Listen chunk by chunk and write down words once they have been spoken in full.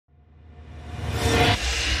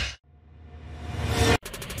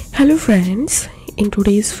Hello friends, in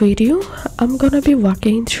today's video I'm gonna be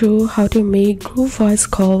walking through how to make group voice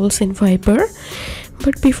calls in Viber.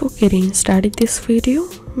 But before getting started this video,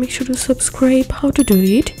 make sure to subscribe. How to do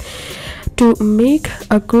it. To make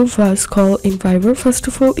a group voice call in Viber, first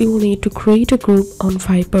of all you will need to create a group on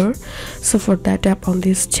Viber. So for that, tap on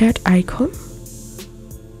this chat icon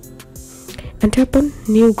and tap on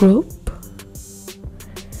new group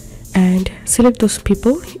and select those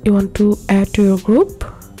people you want to add to your group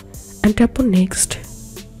and tap on next.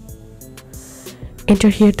 Enter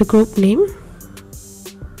here the group name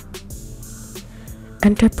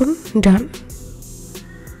and tap on done.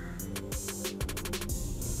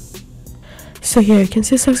 So here you can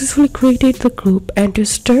see successfully created the group, and to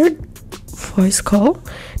start voice call,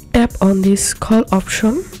 tap on this call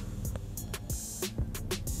option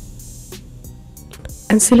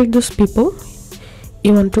and select those people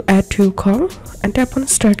you want to add to your call and tap on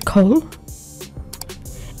start call.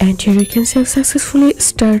 And here you can see I've successfully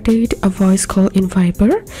started a voice call in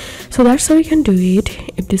Viber. So that's how you can do it.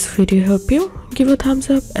 If this video helped you, give a thumbs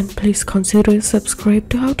up and please consider subscribe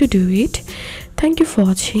to how to do it. Thank you for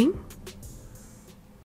watching.